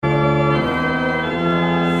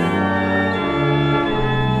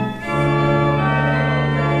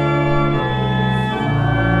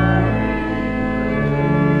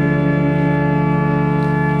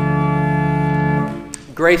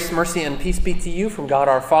Grace, mercy, and peace be to you from God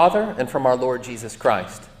our Father and from our Lord Jesus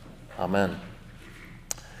Christ. Amen.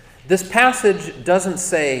 This passage doesn't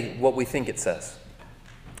say what we think it says.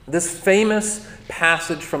 This famous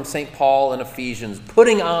passage from St. Paul in Ephesians,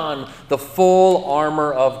 putting on the full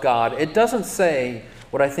armor of God, it doesn't say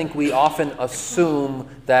what I think we often assume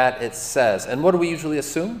that it says. And what do we usually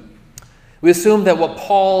assume? We assume that what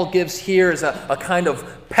Paul gives here is a kind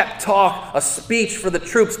of pep talk, a speech for the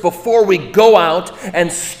troops before we go out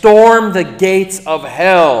and storm the gates of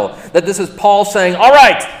hell. That this is Paul saying, all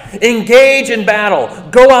right, engage in battle.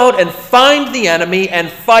 Go out and find the enemy and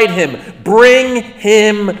fight him. Bring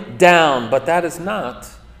him down. But that is not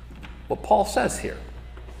what Paul says here.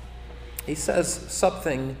 He says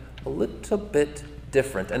something a little bit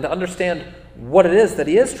different. And to understand what it is that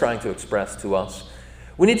he is trying to express to us,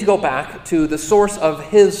 we need to go back to the source of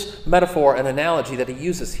his metaphor and analogy that he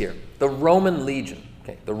uses here, the Roman legion,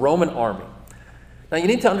 the Roman army. Now you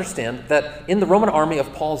need to understand that in the Roman army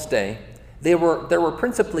of Paul's day, there were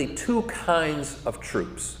principally two kinds of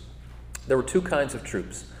troops. There were two kinds of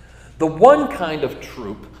troops. The one kind of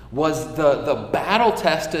troop was the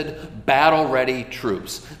battle-tested, battle-ready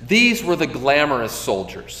troops. These were the glamorous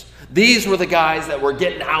soldiers. These were the guys that were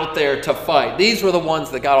getting out there to fight. These were the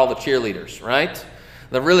ones that got all the cheerleaders, right?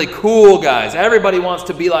 The really cool guys. Everybody wants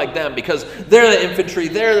to be like them because they're the infantry.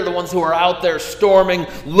 They're the ones who are out there storming,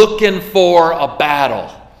 looking for a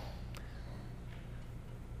battle.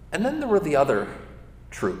 And then there were the other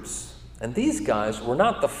troops. And these guys were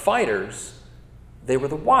not the fighters. They were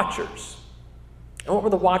the watchers. And what were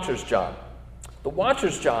the watchers' job? The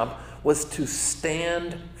watchers' job was to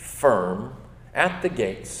stand firm at the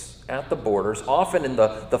gates, at the borders, often in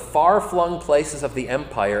the far-flung places of the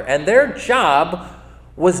empire. And their job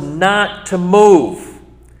was not to move,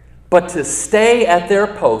 but to stay at their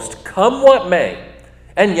post, come what may.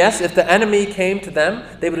 And yes, if the enemy came to them,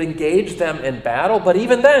 they would engage them in battle, but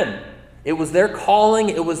even then, it was their calling,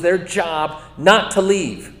 it was their job not to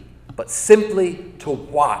leave, but simply to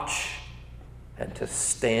watch and to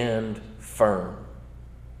stand firm.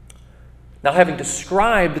 Now, having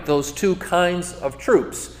described those two kinds of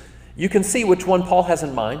troops, you can see which one Paul has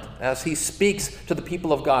in mind as he speaks to the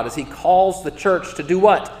people of God, as he calls the church to do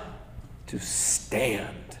what? To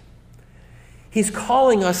stand. He's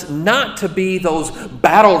calling us not to be those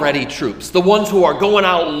battle-ready troops, the ones who are going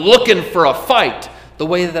out looking for a fight, the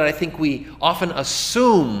way that I think we often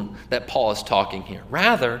assume that Paul is talking here.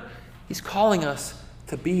 Rather, he's calling us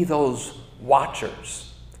to be those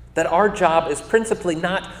watchers, that our job is principally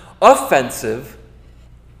not offensive,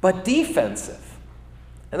 but defensive.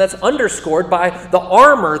 And that's underscored by the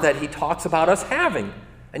armor that he talks about us having.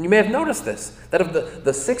 And you may have noticed this, that of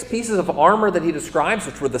the 6 pieces of armor that he describes,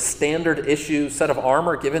 which were the standard issue set of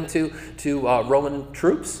armor given to Roman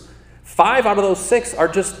troops, 5 out of those 6 are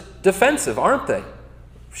just defensive, aren't they?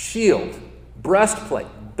 Shield, breastplate,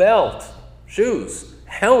 belt, shoes,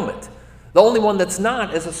 helmet. The only one that's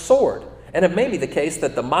not is a sword. And it may be the case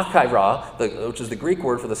that the machaira, which is the Greek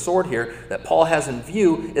word for the sword here, that Paul has in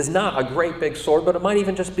view, is not a great big sword, but it might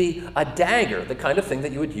even just be a dagger, the kind of thing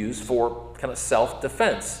that you would use for kind of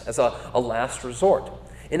self-defense as a last resort.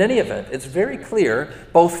 In any event, it's very clear,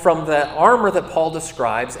 both from the armor that Paul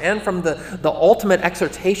describes and from the ultimate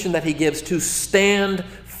exhortation that he gives to stand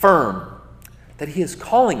firm, that he is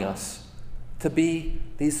calling us to be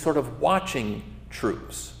these sort of watching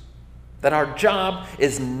troops. That our job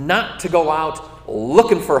is not to go out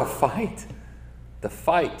looking for a fight. The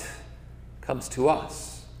fight comes to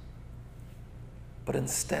us. But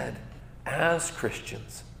instead, as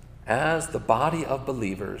Christians, as the body of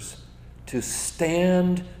believers, to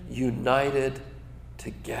stand united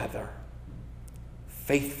together,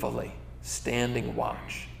 faithfully standing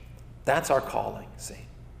watch. That's our calling, see.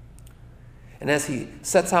 And as he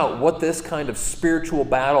sets out what this kind of spiritual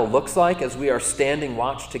battle looks like as we are standing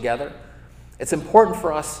watch together, it's important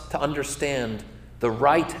for us to understand the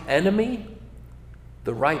right enemy,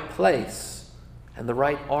 the right place, and the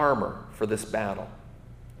right armor for this battle.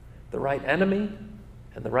 The right enemy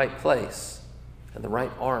and the right place and the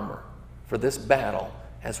right armor for this battle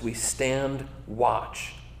as we stand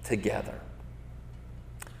watch together.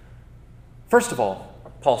 First of all,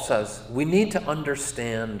 Paul says, we need to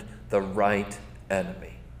understand the right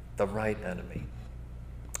enemy. The right enemy.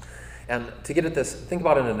 And to get at this, think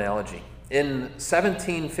about an analogy. In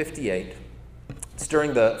 1758, it's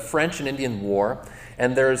during the French and Indian War,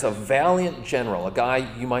 and there's a valiant general, a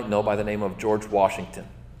guy you might know by the name of George Washington.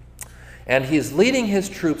 And he is leading his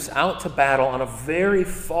troops out to battle on a very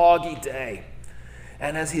foggy day.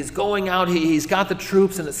 And as he's going out, he's got the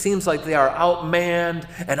troops, and it seems like they are outmanned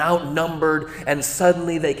and outnumbered. And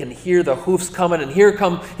suddenly they can hear the hoofs coming, and here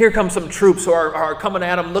come some troops who are coming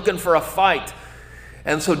at him looking for a fight.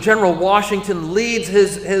 And so General Washington leads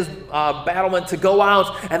his battlement to go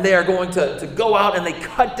out, and they are going to go out, and they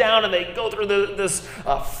cut down, and they go through this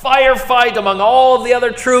firefight among all of the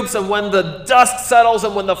other troops. And when the dust settles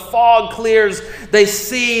and when the fog clears, they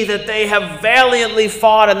see that they have valiantly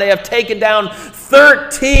fought, and they have taken down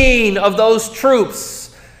 13 of those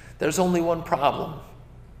troops. There's only one problem.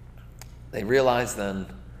 They realize then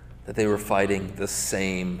that they were fighting the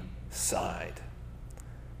same side.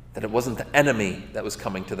 That it wasn't the enemy that was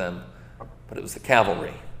coming to them, but it was the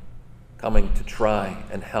cavalry coming to try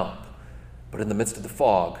and help. But in the midst of the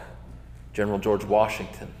fog, General George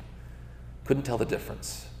Washington couldn't tell the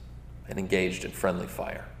difference and engaged in friendly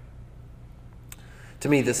fire. To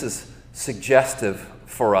me, this is suggestive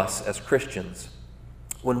for us as Christians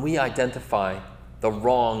when we identify the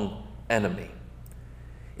wrong enemy.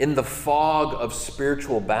 In the fog of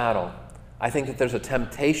spiritual battle, I think that there's a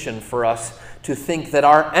temptation for us to think that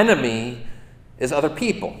our enemy is other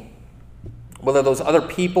people. Whether those other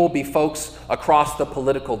people be folks across the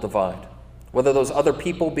political divide, whether those other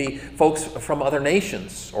people be folks from other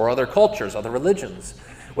nations or other cultures, other religions,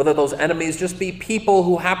 whether those enemies just be people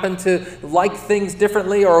who happen to like things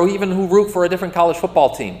differently or even who root for a different college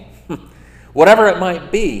football team. Whatever it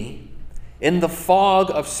might be, in the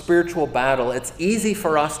fog of spiritual battle, it's easy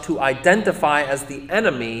for us to identify as the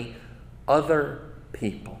enemy other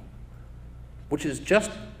people, which is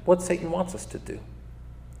just what Satan wants us to do.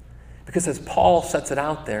 Because as Paul sets it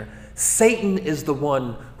out there, Satan is the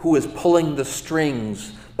one who is pulling the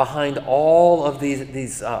strings behind all of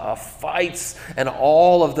these fights and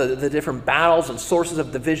all of the different battles and sources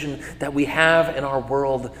of division that we have in our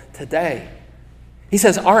world today. He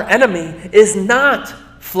says our enemy is not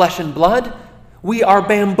flesh and blood. We are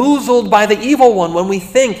bamboozled by the evil one when we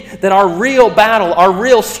think that our real battle, our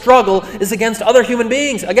real struggle is against other human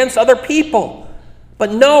beings, against other people.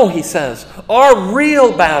 But no, he says, our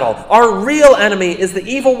real battle, our real enemy is the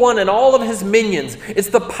evil one and all of his minions. It's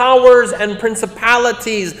the powers and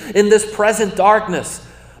principalities in this present darkness.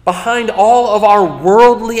 Behind all of our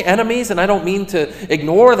worldly enemies, and I don't mean to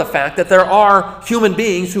ignore the fact that there are human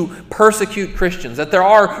beings who persecute Christians, that there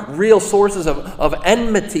are real sources of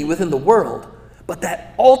enmity within the world, but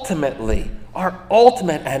that ultimately, our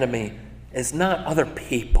ultimate enemy is not other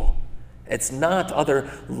people. It's not other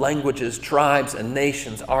languages, tribes, and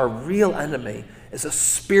nations. Our real enemy is a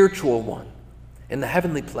spiritual one in the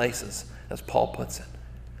heavenly places, as Paul puts it.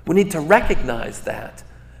 We need to recognize that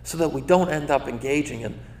so that we don't end up engaging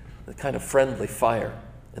in the kind of friendly fire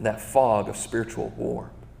in that fog of spiritual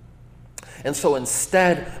war. And so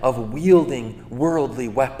instead of wielding worldly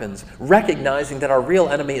weapons, recognizing that our real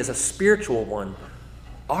enemy is a spiritual one,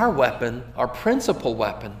 our weapon, our principal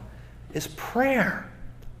weapon, is prayer.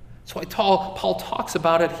 That's why Paul talks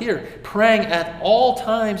about it here, praying at all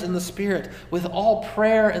times in the Spirit with all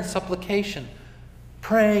prayer and supplication,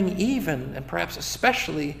 praying even and perhaps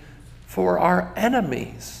especially for our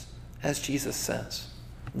enemies, as Jesus says.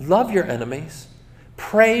 Love your enemies,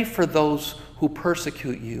 pray for those who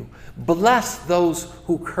persecute you, bless those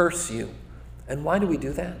who curse you. And why do we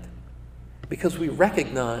do that? Because we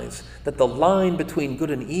recognize that the line between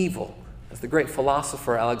good and evil, as the great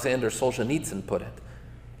philosopher Alexander Solzhenitsyn put it,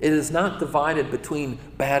 it is not divided between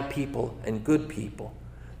bad people and good people.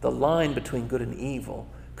 The line between good and evil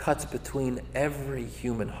cuts between every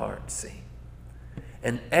human heart, see?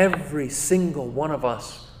 And every single one of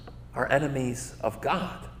us are enemies of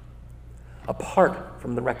God, apart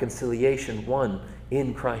from the reconciliation won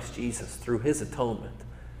in Christ Jesus through his atonement.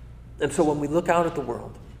 And so when we look out at the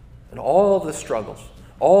world and all of the struggles,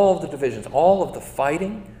 all of the divisions, all of the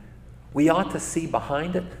fighting, we ought to see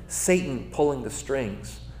behind it Satan pulling the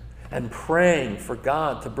strings and praying for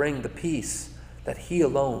God to bring the peace that he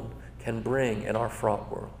alone can bring in our fraught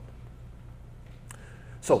world.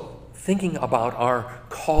 So, thinking about our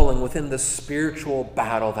calling within the spiritual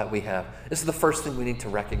battle that we have, this is the first thing we need to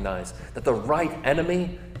recognize, that the right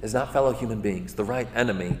enemy is not fellow human beings. The right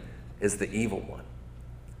enemy is the evil one.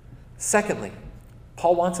 Secondly,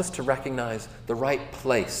 Paul wants us to recognize the right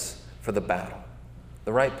place for the battle.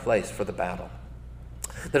 The right place for the battle.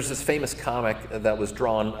 There's this famous comic that was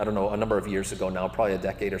drawn, I don't know, a number of years ago now, probably a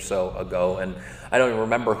decade or so ago, and I don't even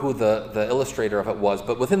remember who the illustrator of it was,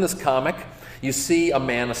 but within this comic, you see a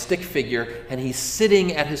man, a stick figure, and he's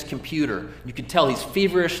sitting at his computer. You can tell he's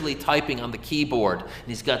feverishly typing on the keyboard, and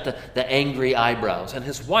he's got the angry eyebrows. And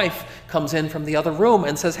his wife comes in from the other room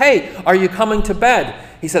and says, "Hey, are you coming to bed?"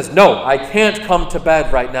 He says, "No, I can't come to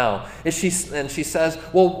bed right now." And she says,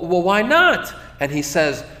 well, why not? And he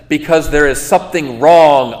says, "Because there is something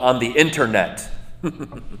wrong on the internet."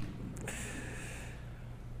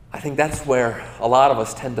 I think that's where a lot of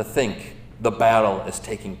us tend to think the battle is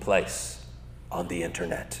taking place. On the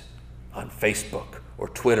internet, on Facebook or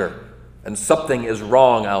Twitter, and something is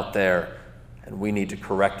wrong out there, and we need to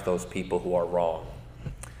correct those people who are wrong.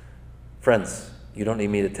 Friends, you don't need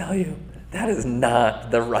me to tell you, that is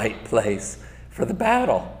not the right place for the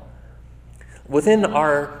battle. Within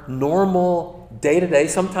our normal day-to-day,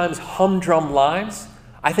 sometimes humdrum lives,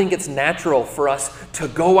 I think it's natural for us to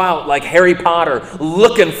go out like Harry Potter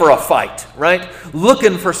looking for a fight, right?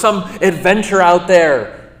 Looking for some adventure out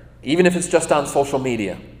there, even if it's just on social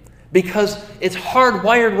media, because it's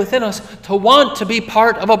hardwired within us to want to be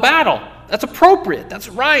part of a battle. That's appropriate. That's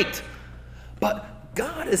right. But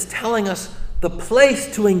God is telling us the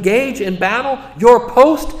place to engage in battle, your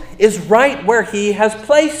post, is right where He has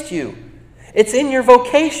placed you. It's in your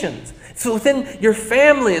vocations. It's within your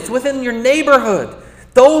family. It's within your neighborhood.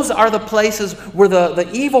 Those are the places where the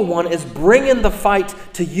evil one is bringing the fight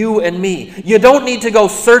to you and me. You don't need to go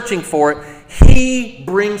searching for it. He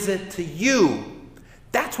brings it to you.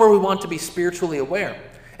 That's where we want to be spiritually aware.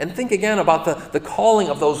 And think again about the calling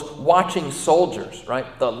of those watching soldiers, right?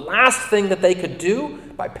 The last thing that they could do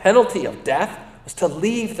by penalty of death was to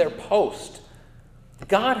leave their post.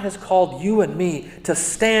 God has called you and me to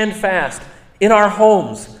stand fast in our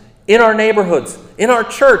homes, in our neighborhoods, in our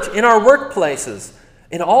church, in our workplaces,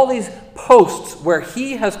 in all these posts where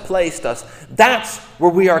He has placed us. That's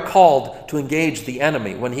where we are called to engage the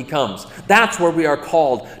enemy when he comes. That's where we are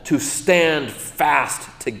called to stand fast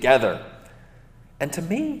together. And to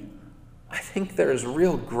me, I think there is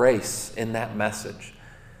real grace in that message.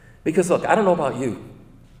 Because look, I don't know about you,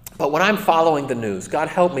 but when I'm following the news, God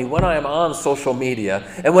help me, when I am on social media,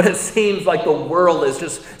 and when it seems like the world is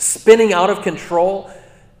just spinning out of control,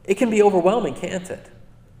 it can be overwhelming, can't it?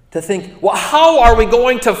 To think, well, how are we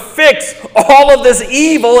going to fix all of this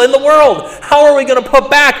evil in the world? How are we going to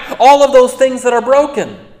put back all of those things that are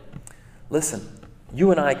broken? Listen,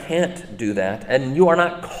 you and I can't do that, and you are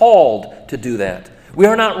not called to do that. We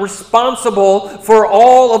are not responsible for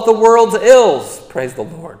all of the world's ills, praise the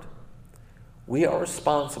Lord. We are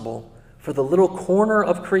responsible for the little corner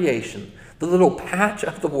of creation, the little patch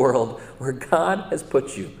of the world where God has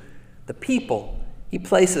put you, the people He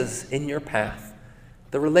places in your path,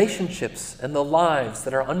 the relationships and the lives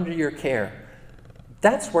that are under your care.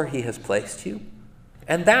 That's where He has placed you.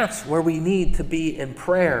 And that's where we need to be in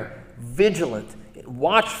prayer, vigilant, in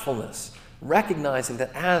watchfulness, recognizing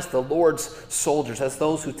that as the Lord's soldiers, as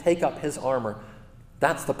those who take up His armor,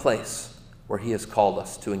 that's the place where He has called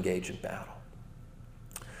us to engage in battle.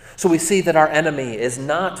 So we see that our enemy is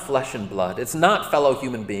not flesh and blood. It's not fellow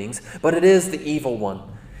human beings, but it is the evil one.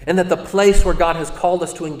 And that the place where God has called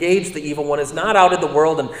us to engage the evil one is not out in the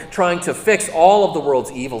world and trying to fix all of the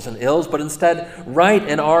world's evils and ills, but instead right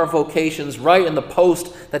in our vocations, right in the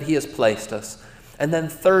post that He has placed us. And then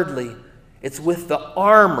thirdly, it's with the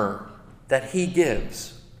armor that He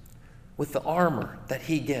gives. With the armor that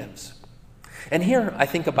He gives. And here I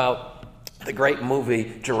think about the great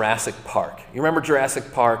movie Jurassic Park. You remember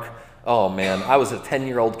Jurassic Park? Oh man, I was a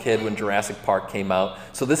 10-year-old kid when Jurassic Park came out,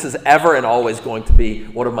 so this is ever and always going to be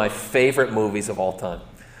one of my favorite movies of all time.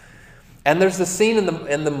 And there's the scene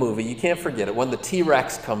in the movie, you can't forget it, when the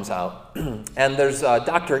T-Rex comes out, and there's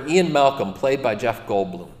Dr. Ian Malcolm, played by Jeff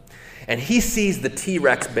Goldblum, and he sees the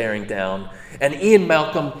T-Rex bearing down, and Ian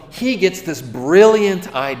Malcolm, he gets this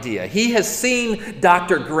brilliant idea. He has seen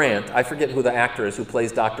Dr. Grant. I forget who the actor is who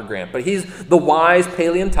plays Dr. Grant, but he's the wise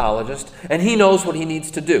paleontologist, and he knows what he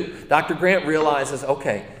needs to do. Dr. Grant realizes,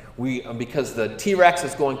 okay, because the T-Rex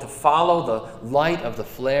is going to follow the light of the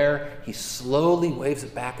flare, he slowly waves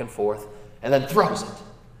it back and forth, and then throws it.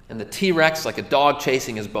 And the T-Rex, like a dog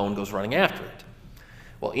chasing his bone, goes running after it.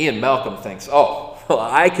 Well, Ian Malcolm thinks,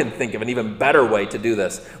 I can think of an even better way to do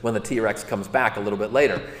this when the T-Rex comes back a little bit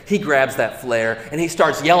later. He grabs that flare and he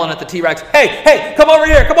starts yelling at the T-Rex, hey, come over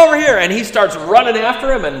here, and he starts running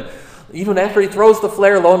after him, and even after he throws the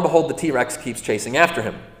flare, lo and behold, the T-Rex keeps chasing after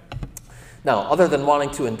him. Now, other than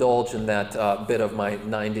wanting to indulge in that bit of my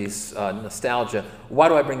 90s nostalgia, why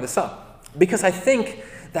do I bring this up? Because I think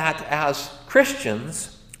that as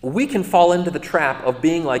Christians, we can fall into the trap of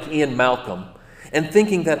being like Ian Malcolm and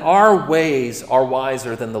thinking that our ways are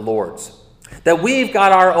wiser than the Lord's. That we've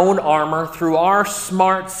got our own armor through our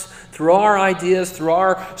smarts, through our ideas, through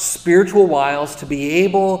our spiritual wiles to be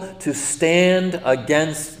able to stand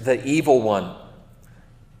against the evil one.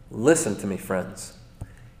 Listen to me, friends.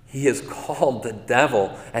 He is called the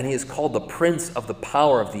devil, and he is called the prince of the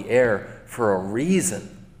power of the air for a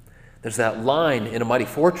reason. There's that line in A Mighty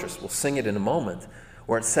Fortress, we'll sing it in a moment,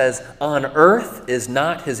 where it says, "On earth is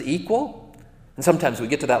not his equal." And sometimes we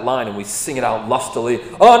get to that line and we sing it out lustily,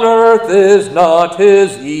 "On earth is not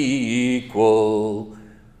his equal."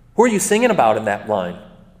 Who are you singing about in that line?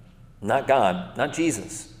 Not God, not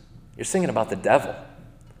Jesus. You're singing about the devil.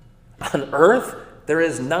 On earth, there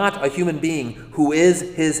is not a human being who is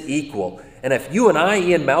his equal. And if you and I,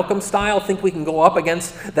 Ian Malcolm style, think we can go up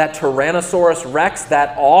against that Tyrannosaurus Rex,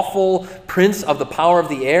 that awful prince of the power of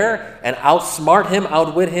the air, and outsmart him,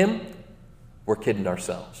 outwit him, we're kidding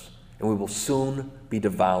ourselves. And we will soon be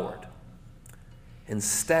devoured.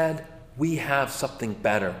 Instead, we have something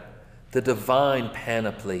better. The divine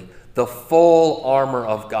panoply, the full armor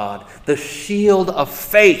of God, the shield of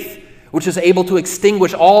faith, which is able to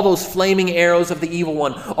extinguish all those flaming arrows of the evil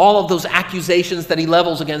one, all of those accusations that he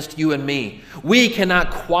levels against you and me. We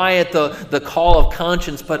cannot quiet the call of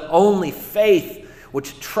conscience, but only faith,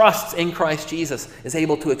 which trusts in Christ Jesus, is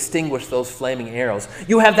able to extinguish those flaming arrows.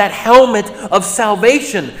 You have that helmet of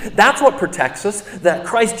salvation. That's what protects us, that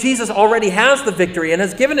Christ Jesus already has the victory and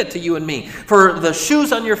has given it to you and me. For the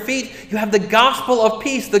shoes on your feet, you have the gospel of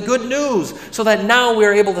peace, the good news, so that now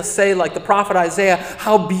we're able to say, like the prophet Isaiah,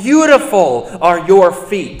 "How beautiful are your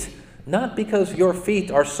feet." Not because your feet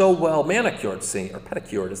are so well manicured, or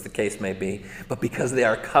pedicured as the case may be, but because they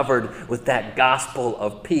are covered with that gospel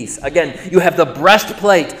of peace. Again, you have the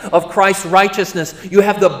breastplate of Christ's righteousness, you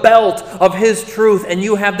have the belt of his truth, and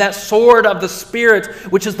you have that sword of the Spirit,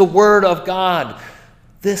 which is the word of God.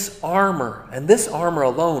 This armor, and this armor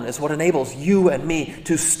alone, is what enables you and me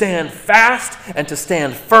to stand fast and to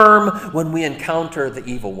stand firm when we encounter the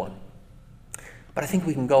evil one. But I think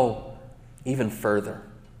we can go even further.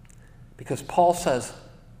 Because Paul says,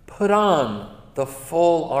 put on the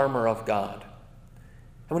full armor of God.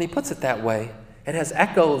 And when he puts it that way, it has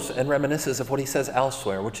echoes and reminiscences of what he says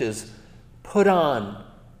elsewhere, which is, put on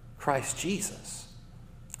Christ Jesus.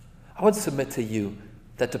 I would submit to you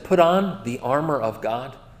that to put on the armor of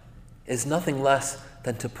God is nothing less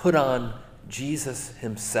than to put on Jesus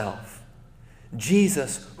himself.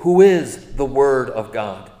 Jesus, who is the Word of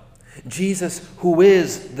God. Jesus, who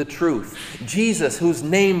is the truth. Jesus, whose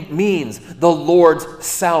name means the Lord's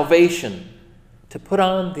salvation. To put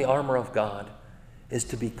on the armor of God is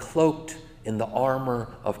to be cloaked in the armor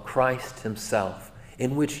of Christ himself,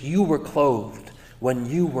 in which you were clothed when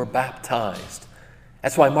you were baptized.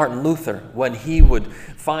 That's why Martin Luther, when he would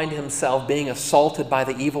find himself being assaulted by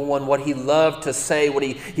the evil one, what he loved to say, when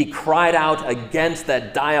he cried out against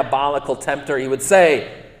that diabolical tempter, he would say,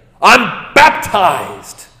 "I'm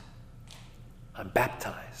baptized." I'm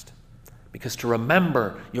baptized. Because to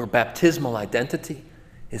remember your baptismal identity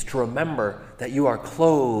is to remember that you are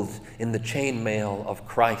clothed in the chainmail of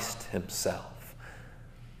Christ himself.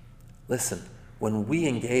 Listen, when we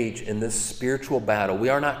engage in this spiritual battle, we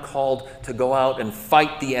are not called to go out and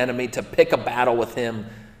fight the enemy, to pick a battle with him,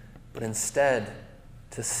 but instead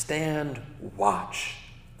to stand watch.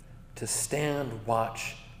 To stand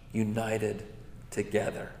watch united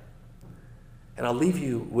together. And I'll leave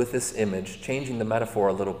you with this image, changing the metaphor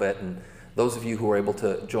a little bit. And those of you who were able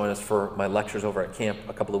to join us for my lectures over at camp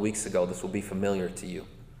a couple of weeks ago, this will be familiar to you.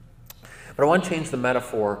 But I want to change the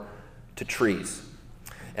metaphor to trees.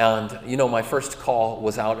 And you know, my first call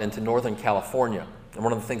was out into Northern California. And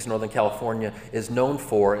one of the things Northern California is known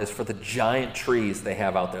for is for the giant trees they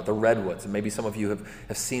have out there, the redwoods. And maybe some of you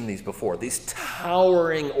have seen these before. These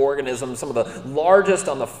towering organisms, some of the largest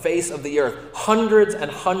on the face of the earth, hundreds and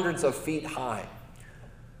hundreds of feet high.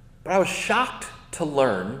 But I was shocked to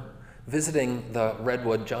learn, visiting the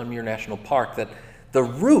Redwood John Muir National Park, that the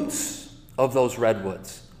roots of those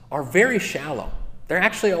redwoods are very shallow. They're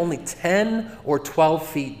actually only 10 or 12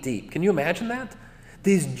 feet deep. Can you imagine that?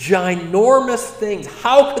 These ginormous things,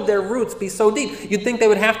 how could their roots be so deep? You'd think they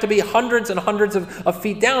would have to be hundreds and hundreds of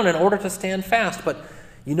feet down in order to stand fast. But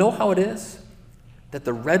you know how it is? That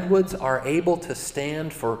the redwoods are able to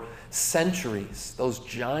stand for centuries, those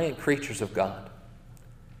giant creatures of God.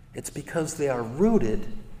 It's because they are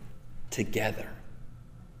rooted together.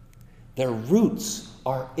 Their roots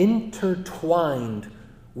are intertwined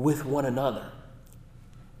with one another.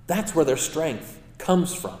 That's where their strength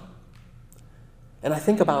comes from. And I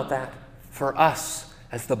think about that for us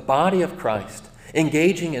as the body of Christ.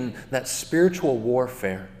 engaging in that spiritual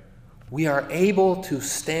warfare, we are able to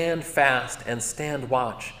stand fast and stand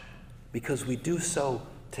watch because we do so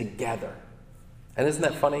together. And isn't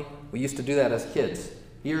that funny? We used to do that as kids.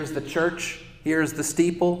 Here's the church, here's the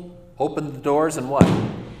steeple, open the doors and what?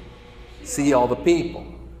 See all the people.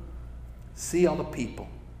 See all the people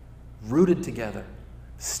rooted together,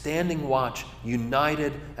 standing watch,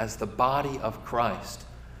 united as the body of Christ,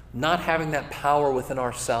 not having that power within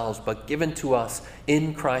ourselves, but given to us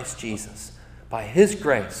in Christ Jesus. By His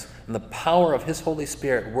grace and the power of His Holy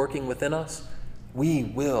Spirit working within us, we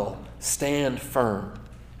will stand firm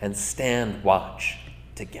and stand watch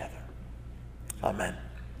together. Amen.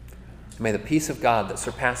 May the peace of God that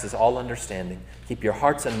surpasses all understanding keep your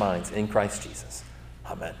hearts and minds in Christ Jesus.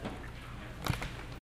 Amen.